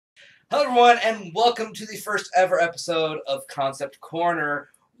Hello everyone, and welcome to the first ever episode of Concept Corner,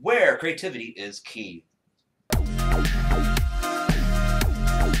 where creativity is key.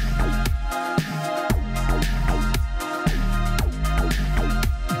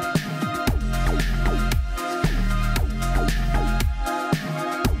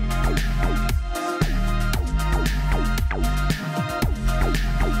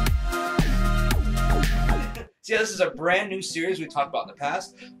 So yeah, this is a brand new series we talked about in the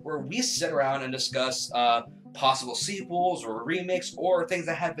past, where we sit around and discuss possible sequels or remakes or things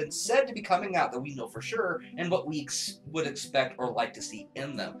that have been said to be coming out that we know for sure and what we would expect or like to see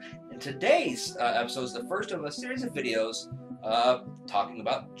in them. And today's episode is the first of a series of videos talking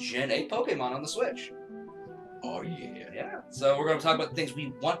about Gen 8 Pokemon on the Switch. Oh yeah. Yeah. So we're going to talk about things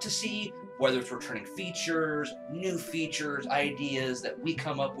we want to see, whether it's returning features, new features, ideas that we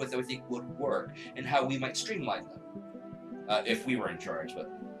come up with that we think would work, and how we might streamline them. If we were in charge,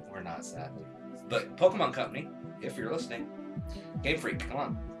 but we're not, sadly. But Pokemon Company, if you're listening, Game Freak, come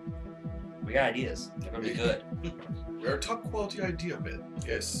on. We got ideas. They're going to be good. We're a top quality idea, man.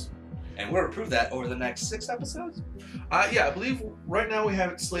 Yes. And we're going to prove that over the next 6 episodes? Yeah, I believe right now we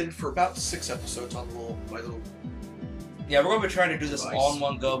have it slated for about 6 episodes on my little. Yeah, we're going to be trying to do this Nice. all in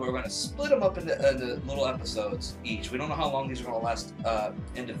one go, but we're going to split them up into little episodes each. We don't know how long these are going to last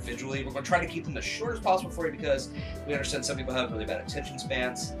individually. We're going to try to keep them as short as possible for you because we understand some people have really bad attention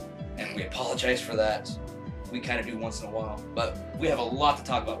spans, and we apologize for that. We kind of do once in a while, but we have a lot to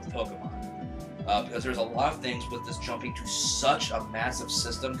talk about with Pokemon. Because there's a lot of things with this jumping to such a massive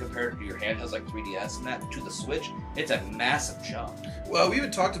system compared to your handhelds like 3DS and that to the Switch. It's a massive jump. Well, we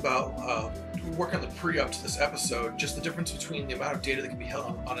even talked about working on the pre-up to this episode, just the difference between the amount of data that can be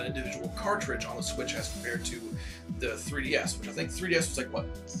held on an individual cartridge on the Switch as compared to the 3DS, which I think 3DS was like,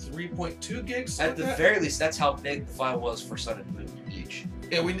 what, 3.2 gigs? At the very least, that's how big the file was for Sun and Moon each.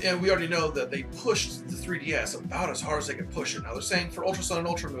 And we already know that they pushed the 3DS about as hard as they could push it. Now they're saying for Ultra Sun and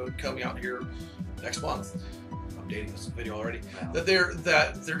Ultra Moon coming out here next month, I'm dating this video already, Wow. that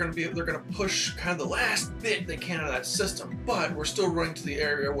they're gonna push kind of the last bit they can out of that system, but we're still running to the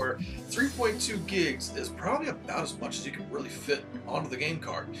area where 3.2 gigs is probably about as much as you can really fit onto the game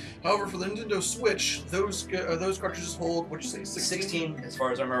card. However, for the Nintendo Switch, those cartridges hold, what'd you say, 16? 16, as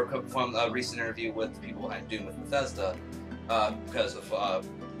far as I remember from a recent interview with the people behind Doom with Bethesda, because of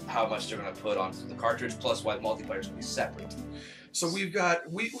how much they're going to put onto the cartridge, plus why multiplayer is going to be separate. So we've got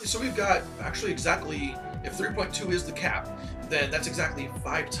actually exactly, if 3.2 is the cap, then that's exactly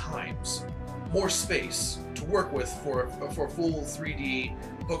 5 times more space to work with for a full 3D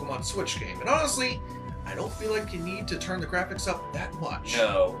Pokemon Switch game. And honestly, I don't feel like you need to turn the graphics up that much.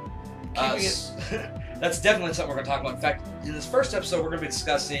 No. Keeping it. That's definitely something we're going to talk about. In fact, in this first episode, we're going to be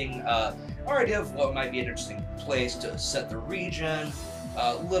discussing our idea of what might be an interesting place to set the region,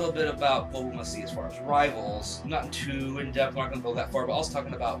 a little bit about what we want to see as far as rivals. Not too in-depth, we're not going to go that far, but also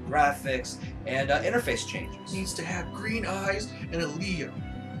talking about graphics and interface changes. Needs to have green eyes and a Leo.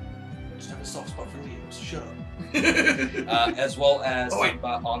 I just have a soft spot for Leos. Shut up. As well as Oh, wait.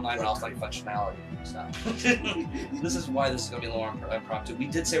 about online and offline functionality and stuff. This is why this is going to be a little impromptu. We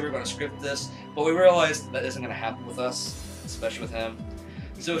did say we were going to script this, but we realized that isn't going to happen with us, especially with him.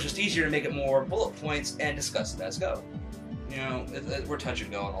 So it's just easier to make it more bullet points and discuss it as go. You know, we're touch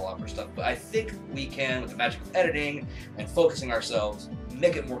and go on a lot more stuff, but I think we can, with the magic of editing and focusing ourselves,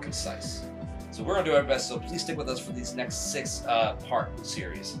 make it more concise. So we're going to do our best, so please stick with us for these next 6 part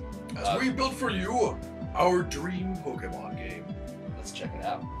series. As we built for you our dream Pokemon game. Let's check it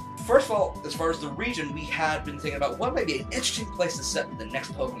out. First of all, as far as the region, we had been thinking about what might be an interesting place to set the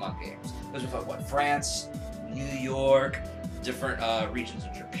next Pokemon games. Because we thought, what, France, New York, different regions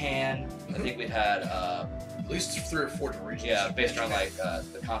of Japan. I think we'd had, At least 3 or 4 different regions. yeah, based around like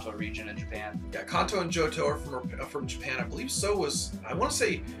the Kanto region in Japan. Yeah, Kanto and Johto are from Japan. I believe so was, I want to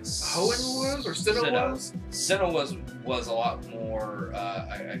say Hoenn was, or Sinnoh was? Sinnoh was a lot more,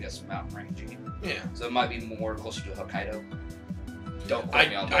 I guess, mountain rangey. Yeah. So it might be more closer to Hokkaido. Don't quote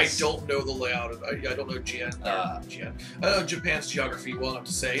me on I this. don't know the layout. I don't know I know Japan's geography well enough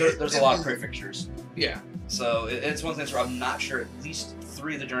to say. There's a lot of prefectures. Yeah. So it's one of the things where I'm not sure. At least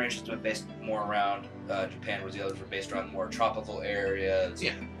 3 of the generations have been based more around Japan, whereas the others were based around more tropical areas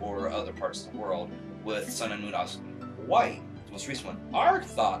or other parts of the world. With Sun and Moon, obviously Hawaii, the most recent one. Our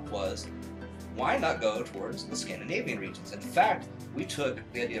thought was, why not go towards the Scandinavian regions? In fact, we took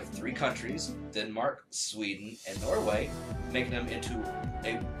the idea of 3 countries, Denmark, Sweden, and Norway, making them into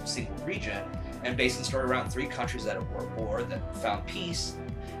a single region, and basing the story around 3 countries that were at war, that found peace,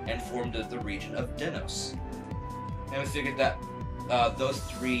 and formed the region of Denos. And we figured that those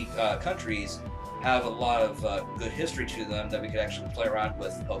 3 countries have a lot of good history to them that we could actually play around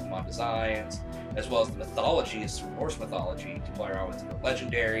with Pokemon designs, as well as the mythologies through Norse mythology to play around with different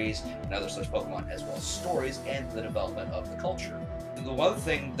legendaries and other such Pokemon, as well as stories and the development of the culture. And the one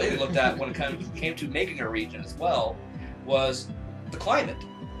thing that we looked at when it came to making a region as well was the climate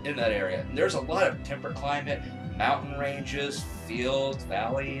in that area. And there's a lot of temperate climate, mountain ranges, fields,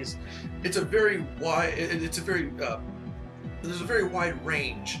 valleys. It's a very wide. There's a very wide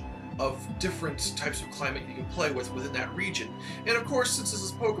range of different types of climate you can play with within that region. And of course, since this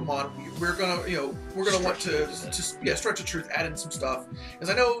is Pokemon, we're gonna want to stretch the truth, add in some stuff. Because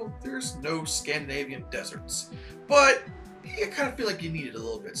I know there's no Scandinavian deserts, but I kind of feel like you need it a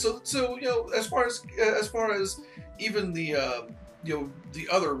little bit. So as far as even the the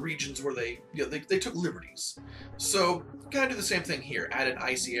other regions where they took liberties. So kind of do the same thing here. Add in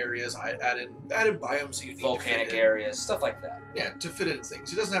icy areas, add in biomes that you need, volcanic areas, stuff like that. Yeah, to fit in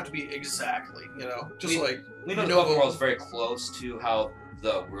things. It doesn't have to be exactly, just we know the Pokemon world is very close to how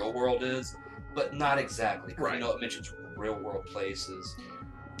the real world is, but not exactly. Right. It mentions real world places.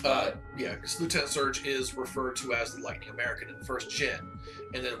 Because Lieutenant Surge is referred to as the Lightning American in first gen,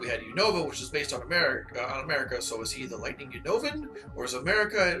 and then we had Unova, which is based on America. So is he the Lightning Unovan, or is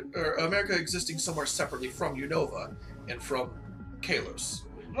America existing somewhere separately from Unova and from Kalos?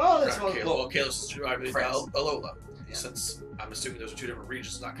 Well, that's Kalos is Alola, yeah. Since I'm assuming those are two different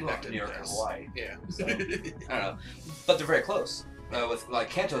regions not connected. New York and Hawaii. Yeah. So, I don't know, but they're very close.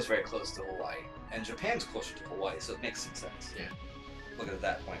 Kanto is very close to Hawaii, and Japan's closer to Hawaii, so it makes some sense. Yeah. Look at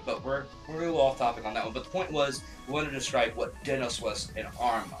that point, but we're a little off topic on that one. But the point was, we wanted to describe what Denos was in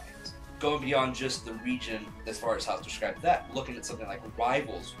our minds, going beyond just the region as far as how to describe that. Looking at something like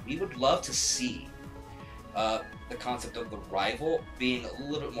rivals, we would love to see the concept of the rival being a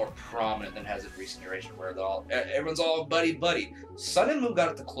little bit more prominent than has in recent generation, where everyone's all buddy. Sun and Moon got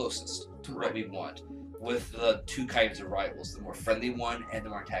it the closest to what we want, with the two kinds of rivals: the more friendly one and the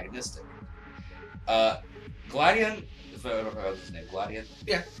more antagonistic. Gladion. If I remember his name, Gladion.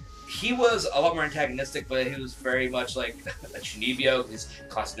 Yeah. He was a lot more antagonistic, but he was very much like a Chinibio. He's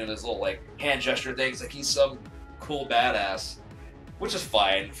constantly doing his little hand gesture things, like he's some cool badass, which is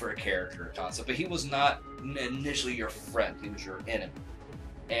fine for a character concept. But he was not initially your friend; he was your enemy.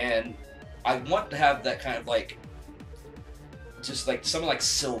 And I want to have that kind of just like someone like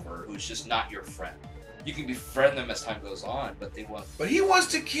Silver, who's just not your friend. You can befriend them as time goes on, but But he wants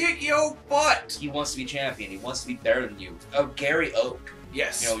to kick your butt. He wants to be champion. He wants to be better than you. Oh, Gary Oak.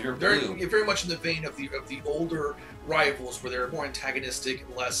 Yes. You're blue. You're very much in the vein of the older rivals, where they're more antagonistic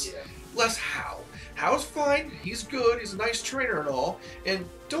and less Hal. Hal's fine. He's good. He's a nice trainer and all. And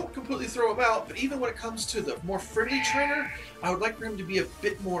don't completely throw him out. But even when it comes to the more friendly trainer, I would like for him to be a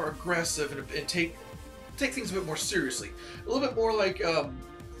bit more aggressive and take things a bit more seriously. A little bit more like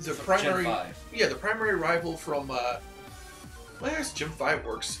the primary, the primary rival from, I guess Gym 5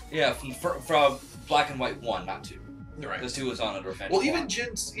 works. Yeah, from Black and White 1, not 2. Right. Because 2 was on under Offense. Well, even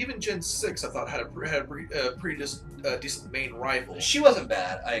Gen 6, I thought had a pretty decent main rival. She wasn't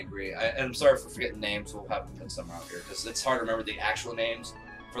bad. I agree. I'm sorry for forgetting names. We'll have to put some out here because it's hard to remember the actual names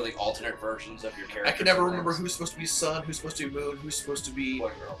for the alternate versions of your character. I can never remember who's supposed to be Sun, who's supposed to be Moon, who's supposed to be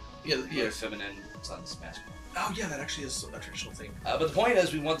boy, girl. Yeah. Feminine, Sun's masculine. Oh yeah, that actually is a traditional thing. But the point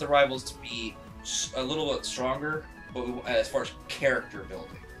is, we want the rivals to be a little bit stronger, but as far as character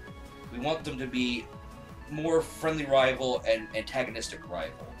building, we want them to be more friendly rival and antagonistic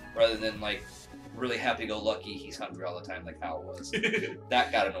rival, rather than really happy-go-lucky. He's hungry all the time, like Hal was.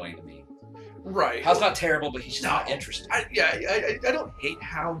 That got annoying to me. Right. Hal's not terrible, but he's just not interesting. I don't hate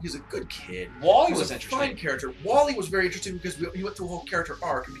Hal. He's a good kid. Wally was a interesting. Fine character. Wally was very interesting because he went through a whole character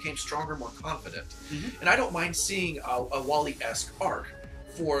arc and became stronger, more confident. Mm-hmm. And I don't mind seeing a Wally-esque arc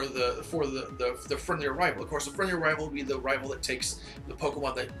for the friendlier rival. Of course, the friendlier rival will be the rival that takes the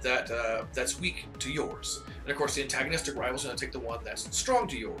Pokemon that's weak to yours. And of course, the antagonistic rival is going to take the one that's strong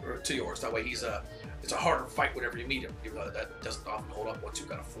to yours. That way, it's a harder fight whenever you meet him, even though that doesn't often hold up once you've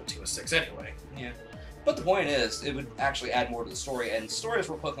got a full team of 6 anyway. Yeah. But the point is, it would actually add more to the story, and stories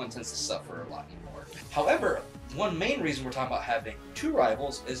where Pokemon tends to suffer a lot more. However, one main reason we're talking about having 2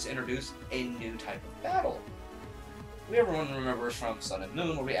 rivals is to introduce a new type of battle. Everyone remembers from Sun and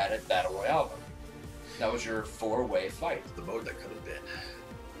Moon where we added Battle Royale mode. That was your 4-way fight. The mode that could have been.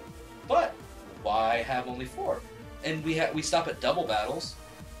 But why have only 4? And we stop at double battles.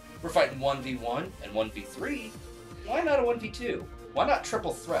 We're fighting 1v1 and 1v3. Why not a 1v2? Why not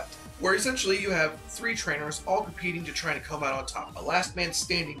triple threat? Where essentially you have 3 trainers all competing to try to come out on top. A last man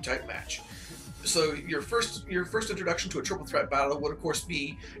standing type match. So your first introduction to a triple threat battle would of course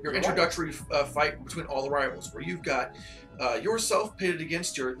be your introductory fight between all the rivals, where you've got yourself pitted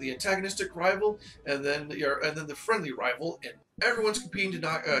against the antagonistic rival, and then the friendly rival, and everyone's competing to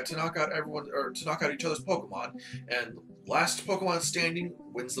knock out everyone, or to knock out each other's Pokemon, and last Pokemon standing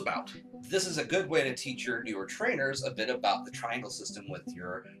wins the bout. This is a good way to teach your newer trainers a bit about the triangle system with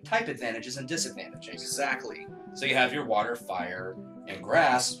your type advantages and disadvantages. Exactly. So you have your water, fire, and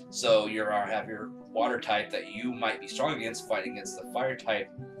grass. So you have your water type that you might be strong against fighting against the fire type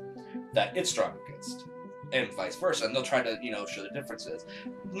that it's strong against, and vice versa. And they'll try to, show the differences.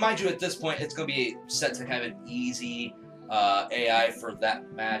 Mind you, at this point, it's going to be set to kind of an easy AI for that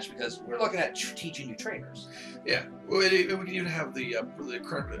match, because we're looking at teaching you trainers. Yeah, we can even have the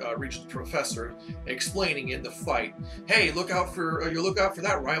current regional professor explaining in the fight, hey, look out for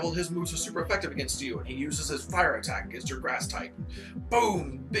that rival. His moves are super effective against you, and he uses his fire attack against your grass type.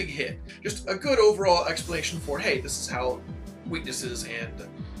 Boom, big hit. Just a good overall explanation for, hey, this is how weaknesses and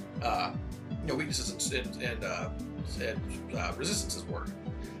resistances work.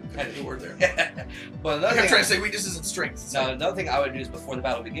 The word there. Well, I'm trying to say weaknesses and strengths. Now, another thing I would do is before the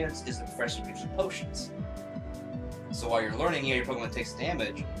battle begins is the professor gives you potions. So while you're learning, your Pokemon takes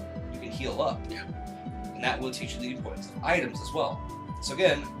damage, you can heal up. Yeah. And that will teach you the importance of items as well. So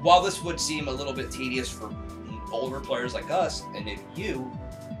again, while this would seem a little bit tedious for older players like us, and maybe you,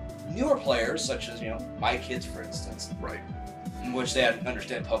 newer players such as my kids, for instance, right, in which they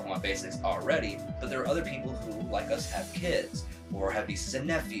understand Pokemon basics already, but there are other people who, like us, have kids, or have nieces and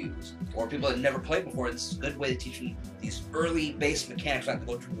nephews, or people that never played before. It's a good way to teach them these early base mechanics, not to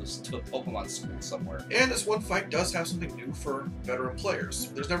go to a Pokemon school somewhere. And this one fight does have something new for veteran players.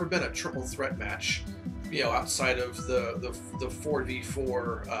 There's never been a triple threat match, outside of the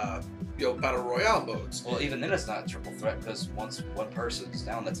 4v4 battle royale modes. Well, even then it's not a triple threat, because once one person's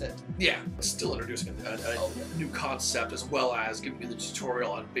down, that's it. Yeah, it's still introducing a new concept, as well as giving you the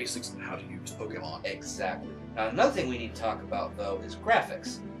tutorial on basics and how to use Pokemon. Exactly. Now, another thing we need to talk about, though, is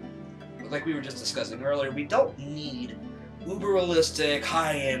graphics. Like we were just discussing earlier, we don't need uber-realistic,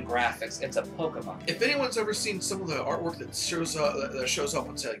 high-end graphics. It's a Pokemon. If anyone's ever seen some of the artwork that shows up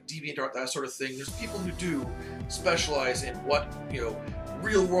on, say, like DeviantArt, that sort of thing, there's people who do specialize in what,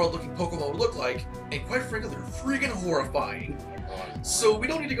 real-world looking Pokemon would look like, and quite frankly, they're freaking horrifying. So we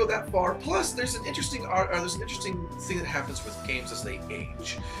don't need to go that far. Plus, there's an interesting thing that happens with games as they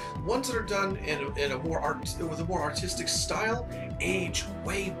age. Ones that are done with a more artistic style age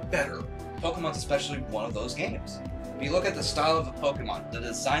way better. Pokemon's especially one of those games. If you look at the style of a Pokemon, the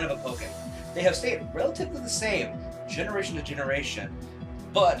design of a Pokemon, they have stayed relatively the same generation to generation.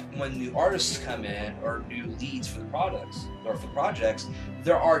 But when new artists come in, or new leads for the products or for projects,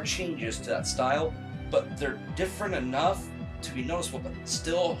 there are changes to that style, but they're different enough to be noticeable, but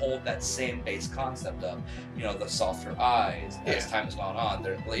still hold that same base concept of, the softer eyes as time has gone on.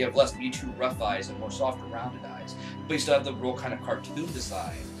 You have less Mewtwo rough eyes and more softer rounded eyes, but you still have the real kind of cartoon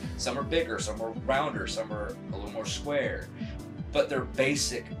design. Some are bigger, some are rounder, some are a little more square, but they're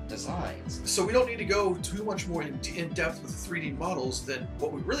basic designs. So we don't need to go too much more in depth with 3D models than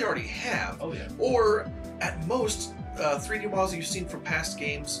what we really already have. Oh yeah. Or at most 3D models that you've seen from past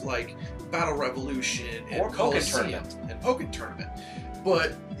games like Battle Revolution and Pokken Tournament.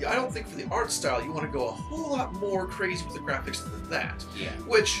 But I don't think for the art style you want to go a whole lot more crazy with the graphics than that. Yeah.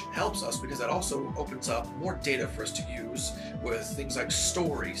 Which helps us because that also opens up more data for us to use with things like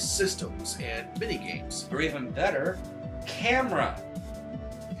story, systems, and mini games. Or even better, camera.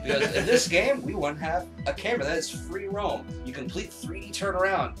 Because in this game, we want to have a camera that is free roam. You complete 3D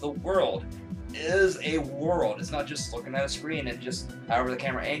turnaround. The world is a world. It's not just looking at a screen and just however the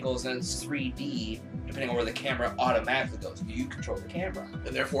camera angles, and it's 3D depending on where the camera automatically goes. You control the camera.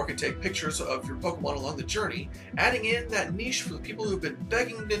 And therefore can take pictures of your Pokemon along the journey, adding in that niche for the people who've been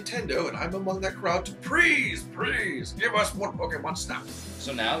begging Nintendo, and I'm among that crowd, to please, give us more Pokemon Snap.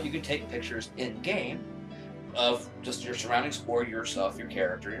 So now you can take pictures in-game of just your surroundings or yourself, your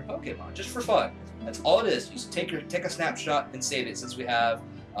character, your Pokemon, just for fun. That's all it is. You just take a snapshot and save it, since we have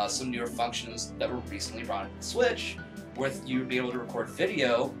some newer functions that were recently brought into the Switch, where you'd be able to record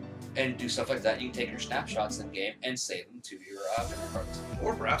video and do stuff like that. You can take your snapshots in game and save them to your memory cards.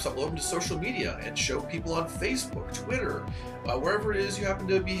 Or perhaps upload them to social media and show people on Facebook, Twitter, wherever it is you happen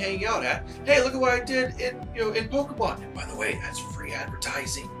to be hanging out at. Hey, look at what I did in Pokemon. And by the way, that's free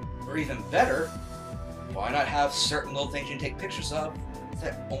advertising. Or even better, why not have certain little things you can take pictures of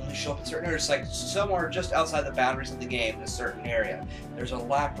that only show up in certain areas? Like somewhere just outside the boundaries of the game in a certain area, there's a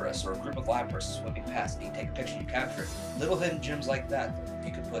Lapras or a group of Lapras swimming past, and you take a picture, you capture it. Little hidden gems like that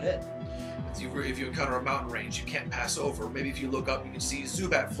you can put in. If you encounter a mountain range you can't pass over, maybe if you look up you can see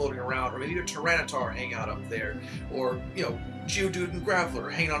Zubat floating around, or maybe a Tyranitar hanging out up there, or Geodude and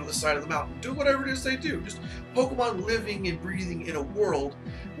Graveler hanging on the side of the mountain. Do whatever it is they do. Just Pokemon living and breathing in a world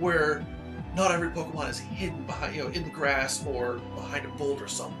where not every Pokemon is hidden behind, in the grass or behind a boulder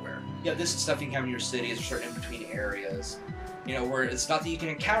somewhere. Yeah, this is stuff you can have in your cities or certain in-between areas. Where it's not that you can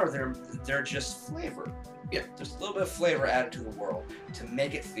encounter them, they're just flavor. Yeah. There's a little bit of flavor added to the world to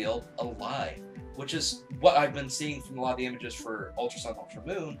make it feel alive, which is what I've been seeing from a lot of the images for Ultra Sun, Ultra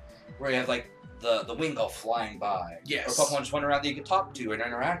Moon, where you have like the Wingull flying by. Yes. Or Pokemon just running around that you can talk to and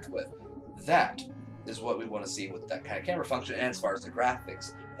interact with. That is what we want to see with that kind of camera function, and as far as the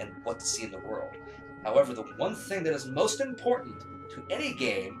graphics and what to see in the world. However, the one thing that is most important to any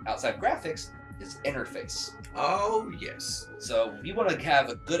game outside of graphics is interface. Oh, yes. So we want to have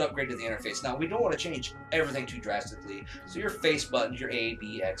a good upgrade to the interface. Now, we don't want to change everything too drastically. So your face buttons, your A,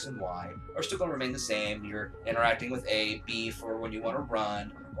 B, X, and Y, are still going to remain the same. You're interacting with A, B for when you want to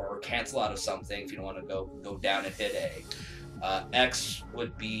run, or cancel out of something if you don't want to go down and hit A. X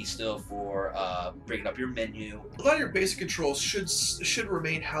would be still for bringing up your menu. A lot of your basic controls should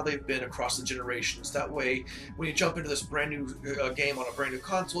remain how they've been across the generations. That way, when you jump into this brand new game on a brand new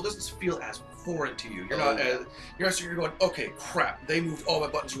console, it doesn't feel as foreign to you. You're going, okay, crap, they moved all my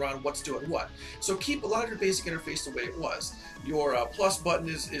buttons around, what's doing what? So keep a lot of your basic interface the way it was. Your plus button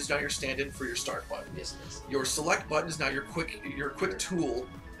is now your stand-in for your start button. Yes, it is. Your select button is now your quick tool,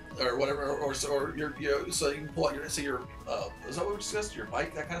 or whatever, or so you can pull out is that what we discussed? Your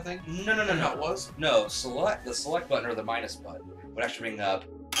bike, that kind of thing? No. How it was? No, the select button or the minus button would actually bring up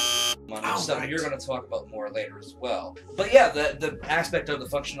stuff right. you're going to talk about more later as well. But yeah, the aspect of the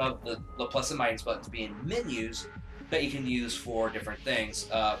function of the plus and minus buttons being menus that you can use for different things,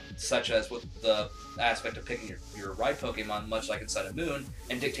 such as with the aspect of picking your ride Pokemon, much like in Sun and Moon,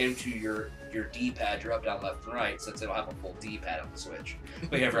 and dictating to your D-pad, your up, down, left, and right, since they don't have a full D-pad on the Switch.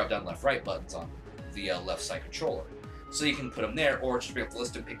 But you have your up, down, left, right buttons on the left side controller. So you can put them there, or just bring up the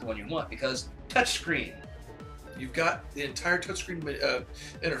list and pick the one you want, because touchscreen. You've got the entire touchscreen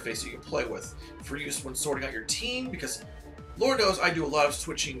interface you can play with for use when sorting out your team, because Lord knows I do a lot of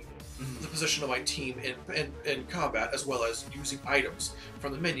switching the position of my team in combat, as well as using items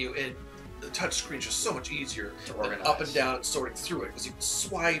from the menu, and the touchscreen is just so much easier to organize. Up and down and sorting through it, because you can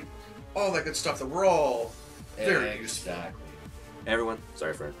swipe all that good stuff that we're all very used to. Hey everyone,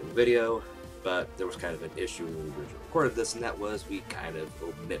 sorry for interrupting the video, but there was kind of an issue when we originally recorded this, and that was we kind of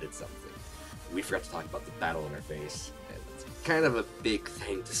omitted something. We forgot to talk about the battle interface, and it's kind of a big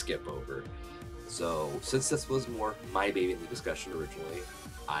thing to skip over. So, since this was more my baby in the discussion originally,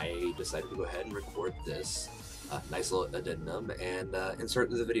 I decided to go ahead and record this nice little addendum and insert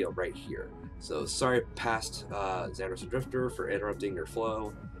the video right here. So, sorry past Xanderson Drifter for interrupting your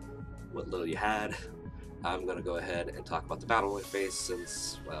flow, what little you had. I'm going to go ahead and talk about the battle interface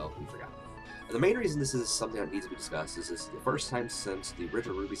since, well, we forgot. And the main reason this is something that needs to be discussed is this is the first time since the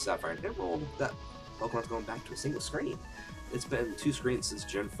original Ruby, Sapphire, and Emerald that Pokemon's going back to a single screen. It's been 2 screens since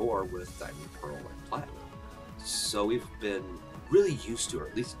Gen 4 with Diamond, Pearl, and Platinum. So we've been really used to, or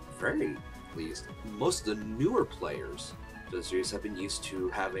at least very pleased, most of the newer players to the series have been used to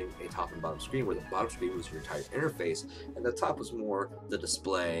having a top and bottom screen, where the bottom screen was your entire interface, and the top was more the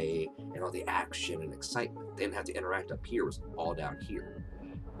display and all the action and excitement. They didn't have to interact up here, it was all down here.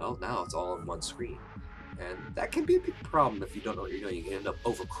 Well, now it's all on one screen. And that can be a big problem if you don't know what you're doing. You can end up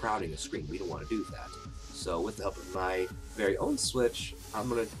overcrowding a screen. We don't want to do that. So with the help of my very own Switch, I'm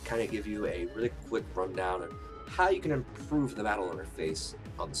going to kind of give you a really quick rundown on how you can improve the battle interface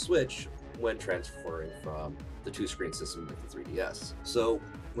on the Switch when transferring from the 2-screen system with the 3DS. So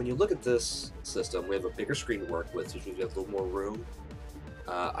when you look at this system, we have a bigger screen to work with, which means we have a little more room.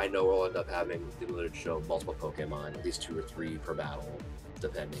 I know we'll end up having the ability to show multiple Pokemon, at least 2 or 3 per battle,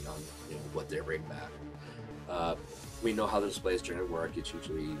 depending on what they bring back. We know how the display is going to work. It's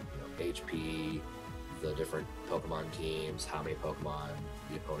usually HP, the different Pokemon teams, how many Pokemon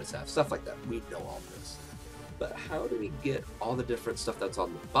the opponents have, stuff like that. We know all this. But how do we get all the different stuff that's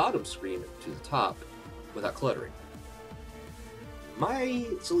on the bottom screen to the top without cluttering? My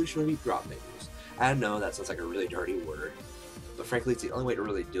solution would be drop menus. I know that sounds like a really dirty word, but frankly it's the only way to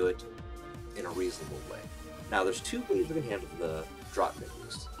really do it in a reasonable way. Now there's 2 ways we can handle the drop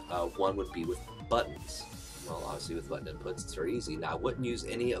menus. One would be with buttons. Well, obviously with button inputs it's very easy. Now I wouldn't use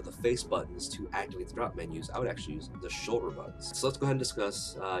any of the face buttons to activate the drop menus. I would actually use the shoulder buttons. So let's go ahead and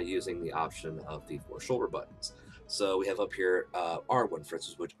discuss using the option of the 4 shoulder buttons. So we have up here R1, for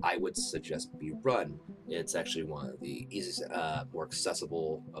instance, which I would suggest be run. It's actually one of the easiest, more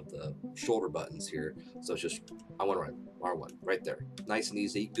accessible of the shoulder buttons here. So it's just, I want to run R1 right there. Nice and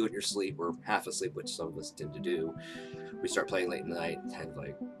easy. Do it in your sleep or half asleep, which some of us tend to do. We start playing late at night, kind of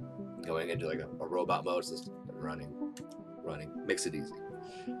like going into like a robot mode, so just running, makes it easy.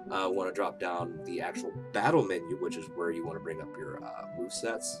 Want to drop down the actual battle menu, which is where you want to bring up your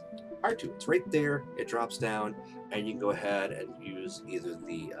movesets. R2, it's right there, it drops down, and you can go ahead and use either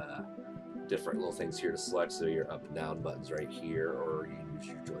the different little things here to select, so your up and down buttons right here, or you can use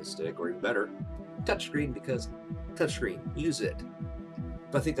your joystick, or even better, touchscreen, because touchscreen, use it.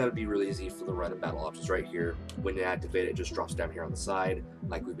 But I think that would be really easy for the run and battle options right here. When you activate it, it just drops down here on the side,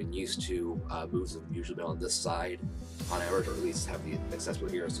 like we've been used to. Moves have usually been on this side on average, or at least have the accessible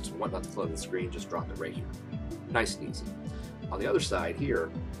here. So if you want not to flood the screen, just drop it right here. Nice and easy. On the other side here,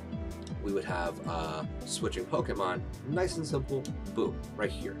 we would have switching Pokemon. Nice and simple. Boom,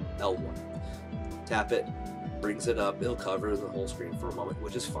 right here, L1. Tap it, brings it up. It'll cover the whole screen for a moment,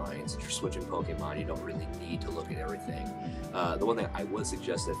 which is fine. Since you're switching Pokemon, you don't really need to look at everything. The one thing I would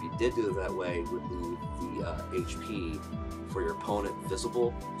suggest, if you did do it that way, would leave the HP for your opponent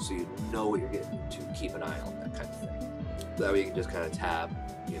visible, so you know what you're getting to keep an eye on, that kind of thing. That way you can just kind of tab,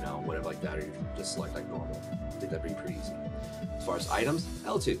 you know, whatever like that, or you can just select like normal. I think that'd be pretty easy. As far as items,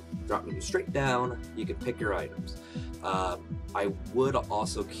 L2, drop menu straight down, you can pick your items. I would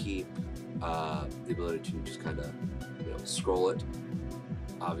also keep the ability to just kind of, you know, scroll it.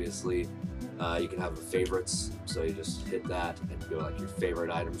 Obviously, you can have favorites, so you just hit that and go like your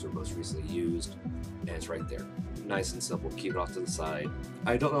favorite items or most recently used, and it's right there. Nice and simple, keep it off to the side.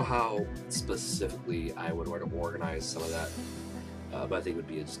 I don't know how specifically I would want to organize some of that, but I think it would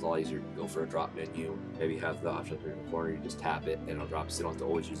be just a lot easier to go for a drop menu. Maybe have the option up here in the corner, you just tap it and it'll drop, so you don't have to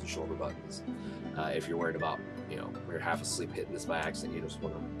always use the shoulder buttons. If you're worried about, you know, when you're half asleep hitting this by accident, you just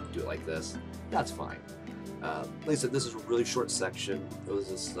want to do it like this, that's fine. Like I said, this is a really short section. It was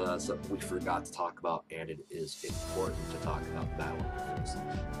just something we forgot to talk about, and it is important to talk about battle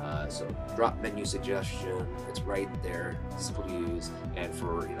interface. So drop menu suggestion, it's right there, simple to use, and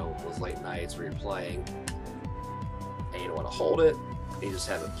for, you know, those late nights where you're playing and you don't want to hold it, you just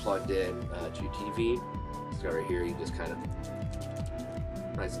have it plugged in to your TV. So right here, you just kind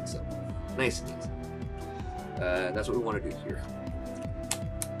of, nice and simple, nice and easy. That's what we want to do here.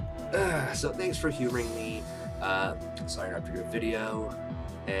 So thanks for humoring me. Sorry after your video,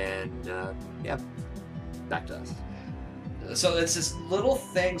 and yeah, back to us. So it's just little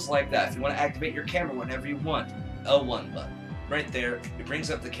things like that. If you want to activate your camera whenever you want, L1 button right there. It brings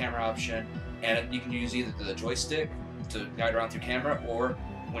up the camera option, and you can use either the joystick to guide around through camera, or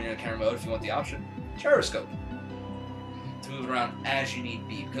when you're in camera mode, if you want the option, gyroscope to move it around as you need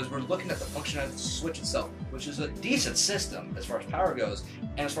be. Because we're looking at the functionality of the Switch itself, which is a decent system as far as power goes,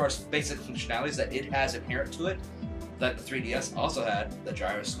 and as far as basic functionalities that it has inherent to it, that the 3DS also had, the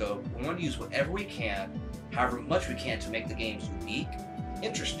gyroscope. We want to use whatever we can, however much we can, to make the games unique,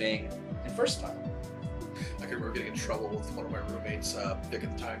 interesting, and versatile. I can remember getting in trouble with one of my roommates back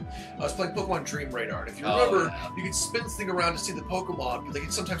at the time. I was playing Pokemon Dream Radar, and if you remember, you could spin the thing around to see the Pokemon, but they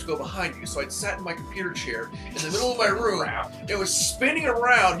could sometimes go behind you. So I'd sat in my computer chair in the middle of my room. It was spinning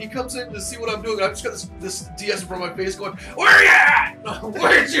around. He comes in to see what I'm doing, and I've just got this DS in front of my face going, "Where are you at?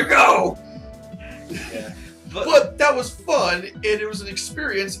 Where'd you go?" Yeah. But that was fun, and it was an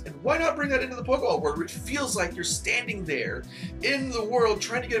experience, and why not bring that into the Pokemon world, which feels like you're standing there in the world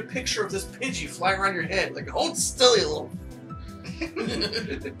trying to get a picture of this Pidgey flying around your head, like, hold still, you little...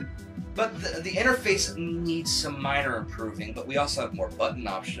 But the interface needs some minor improving, but we also have more button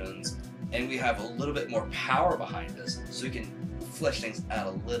options, and we have a little bit more power behind us, so we can flesh things out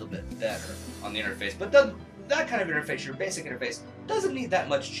a little bit better on the interface. But that kind of interface, your basic interface, doesn't need that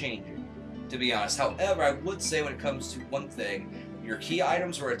much changing, to be honest. However, I would say when it comes to one thing, your key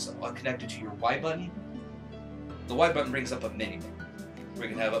items where it's connected to your Y button, the Y button brings up a mini menu where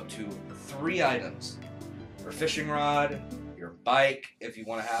you can have up to 3 items. Your fishing rod, your bike, if you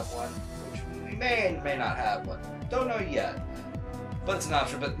want to have one, which we may and may not have one. Don't know yet. But it's an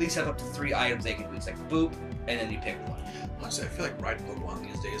option, but at least have up to 3 items they can do. It's like boop, and then you pick one. Honestly, I feel like riding Pokemon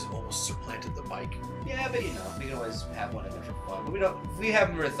these days almost supplanted the bike. Yeah, but you know, we can always have one in there for fun. But we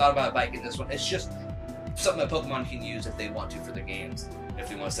haven't really thought about a bike in this one. It's just something that Pokemon can use if they want to for their games. If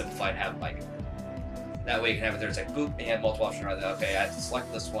they want to simplify and have a bike in there. That way you can have it there. It's like boop, and you have multiple options right there. Okay, I have to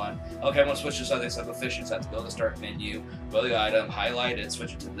select this one. Okay, I want to switch to something. So I go fishing, so I have to go to the start menu, go to the item, highlight it,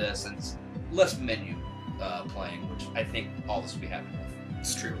 switch it to this, and it's less menu playing, which I think all of us will be happy with.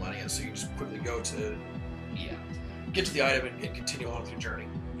 Streamlining it so you can just quickly go to Yeah. get to the item and continue on with your journey.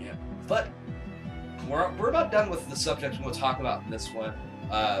 Yeah. But we're about done with the subjects we'll talk about in this one.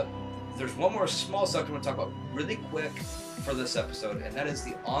 There's one more small subject we'll talk about really quick for this episode, and that is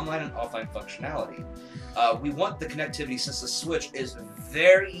the online and offline functionality. We want the connectivity, since the Switch is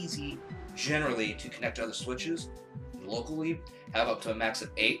very easy generally to connect to other Switches locally, have up to a max of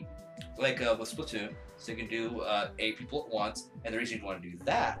 8, like with Splatoon, so you can do 8 people at once, and the reason you want to do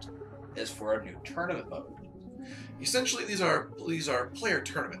that is for a new tournament mode. Essentially, these are player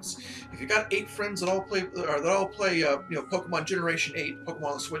tournaments. If you got 8 friends that all play Pokemon Generation 8, Pokemon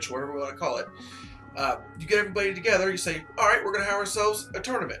on the Switch, whatever we want to call it, you get everybody together. You say, all right, we're gonna have ourselves a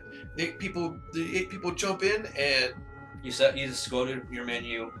tournament. The 8 people jump in, and you just go to your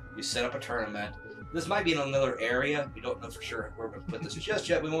menu. You set up a tournament. This might be in another area. We don't know for sure where we're going to put this just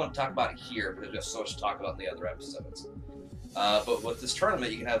yet. We won't talk about it here because we have so much to talk about in the other episodes. But with this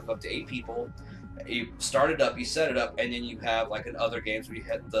tournament, you can have up to 8 people. You start it up, you set it up, and then you have, like in other games, where you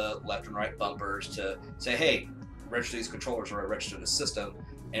hit the left and right bumpers to say, hey, register these controllers, or register the system,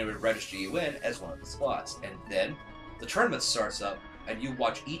 and it would register you in as one of the spots. And then the tournament starts up, and you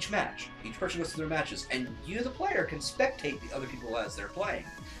watch each match. Each person goes through their matches, and you, the player, can spectate the other people as they're playing.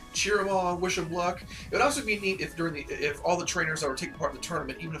 Cheer them on, wish them luck. It would also be neat if all the trainers that were taking part in the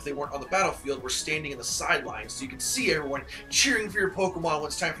tournament, even if they weren't on the battlefield, were standing in the sidelines, so you could see everyone cheering for your Pokemon when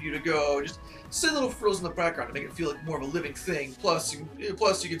it's time for you to go. Just sit little frills in the background to make it feel like more of a living thing. Plus, you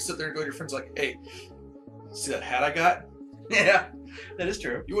can sit there and go to your friends like, "Hey, see that hat I got?" Yeah, that is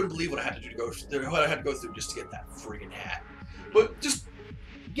true. You wouldn't believe what I had to go through just to get that friggin' hat. But just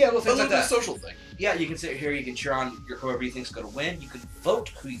well, things a like that. social thing. Yeah, you can sit here, you can cheer on whoever you think is going to win. You can vote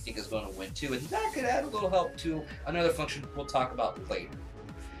who you think is going to win, too. And that could add a little help to another function we'll talk about later.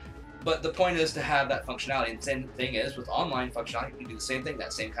 But the point is to have that functionality. And the same thing is, with online functionality, you can do the same thing,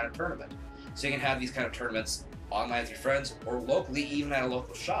 that same kind of tournament. So you can have these kind of tournaments online with your friends, or locally, even at a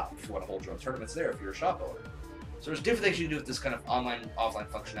local shop, if you want to hold your own tournaments there, if you're a shop owner. So there's different things you can do with this kind of online, offline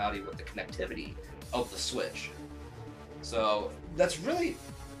functionality with the connectivity of the Switch. So that's really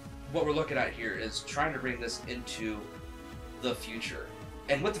what we're looking at here, is trying to bring this into the future.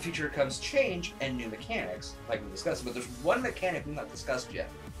 And with the future comes change and new mechanics, like we discussed. But there's one mechanic we've not discussed yet,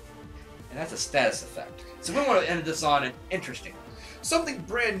 and that's a status effect. So we want to end this on an interesting. Something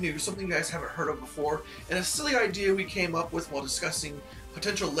brand new, something you guys haven't heard of before, and a silly idea we came up with while discussing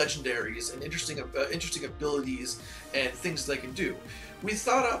potential legendaries and interesting abilities and things they can do. We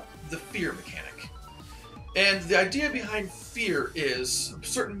thought up the fear mechanic. And the idea behind fear is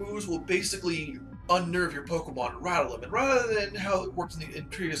certain moves will basically unnerve your Pokemon and rattle them. And rather than how it worked in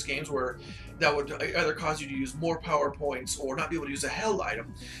previous games where that would either cause you to use more power points or not be able to use a held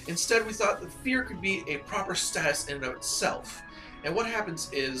item, instead we thought that fear could be a proper status in and of itself. And what happens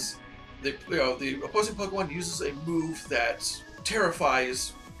is the opposing Pokemon uses a move that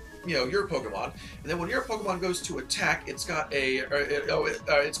terrifies your Pokemon, and then when your Pokemon goes to attack, it's got a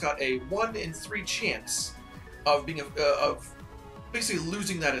 1 in 3 chance of basically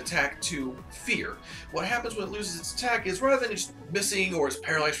losing that attack to fear. What happens when it loses its attack is, rather than just missing or is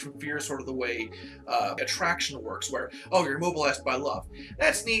paralyzed from fear, sort of the way attraction works, where, oh, you're immobilized by love.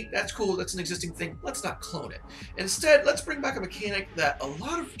 That's neat, that's cool, that's an existing thing, let's not clone it. Instead, let's bring back a mechanic that a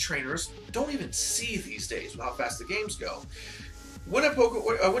lot of trainers don't even see these days with how fast the games go. When you have a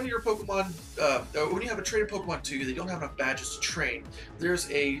trained Pokemon to you, they don't have enough badges to train, there's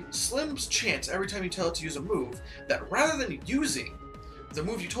a slim chance every time you tell it to use a move that, rather than using the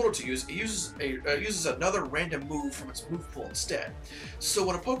move you told it to use, it uses another random move from its move pool instead. So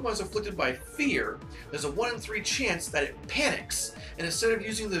when a Pokemon is afflicted by fear, there's a 1 in 3 chance that it panics, and instead of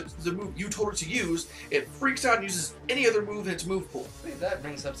using the move you told it to use, it freaks out and uses any other move in its move pool. That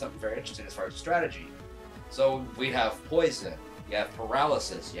brings up something very interesting as far as strategy. So we have poison. You have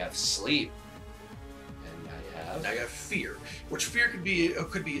paralysis, you have sleep, and now you have fear, which fear could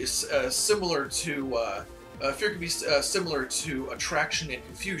be similar to attraction and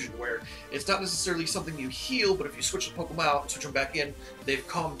confusion, where it's not necessarily something you heal, but if you switch the Pokemon out, switch them back in, they've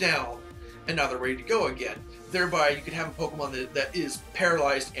calmed down, and now they're ready to go again. Thereby, you could have a Pokemon that is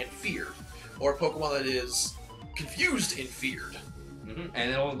paralyzed and feared, or a Pokemon that is confused and feared. Mm-hmm. And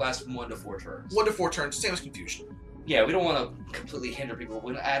it'll last 1 to 4 turns. 1 to 4 turns, same as confusion. Yeah, we don't want to completely hinder people.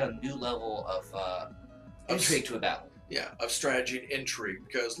 We want to add a new level of intrigue to a battle. Yeah, of strategy and intrigue,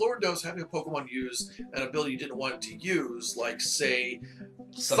 because Lord knows having a Pokemon use an ability you didn't want it to use, like, say,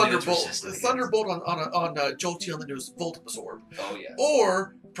 Thunderbolt on Jolteon, and then use Volt Absorb. Oh, yeah.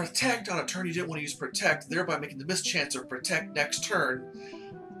 Or Protect on a turn you didn't want to use Protect, thereby making the mischance of Protect next turn.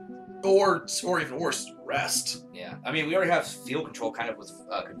 Or even worse, Rest. Yeah, I mean, we already have field control kind of with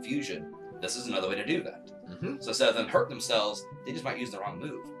Confusion. This is another way to do that. Mm-hmm. So instead of them hurt themselves, they just might use the wrong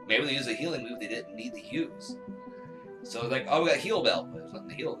move. Maybe they use a healing move they didn't need to use. So like, oh, we got heal bell, but there's nothing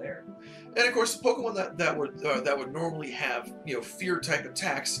to heal there. And of course, the Pokemon that would normally have fear type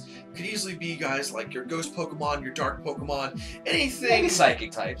attacks could easily be guys like your Ghost Pokemon, your Dark Pokemon, anything. Maybe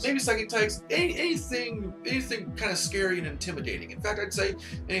Psychic types. Maybe Psychic types. Anything kind of scary and intimidating. In fact, I'd say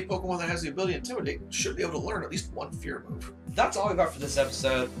any Pokemon that has the ability to intimidate should be able to learn at least one fear move. That's all we got for this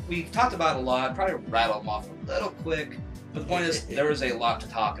episode. We've talked about a lot. Probably rattle them off a little quick. But the point is, there was a lot to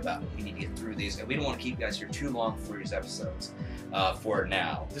talk about. We need to get through these, and we don't want to keep you guys here too long for these episodes. For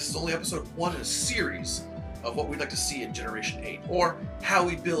now, this is only episode 1 in a series of what we'd like to see in Generation 8, or how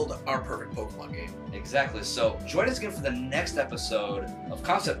we build our perfect Pokemon game. Exactly. So join us again for the next episode of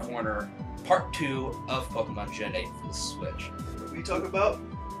Concept Corner, Part 2 of Pokemon Gen 8 for the Switch. What are we talking about?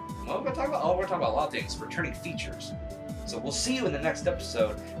 Well, we're talking about a lot of things. Returning features. So we'll see you in the next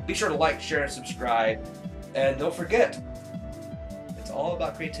episode. Be sure to like, share, and subscribe, and don't forget, it's all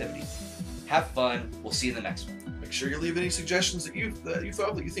about creativity. Have fun. We'll see you in the next one. Make sure you leave any suggestions that you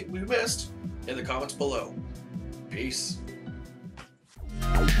thought that you think we missed in the comments below. Peace.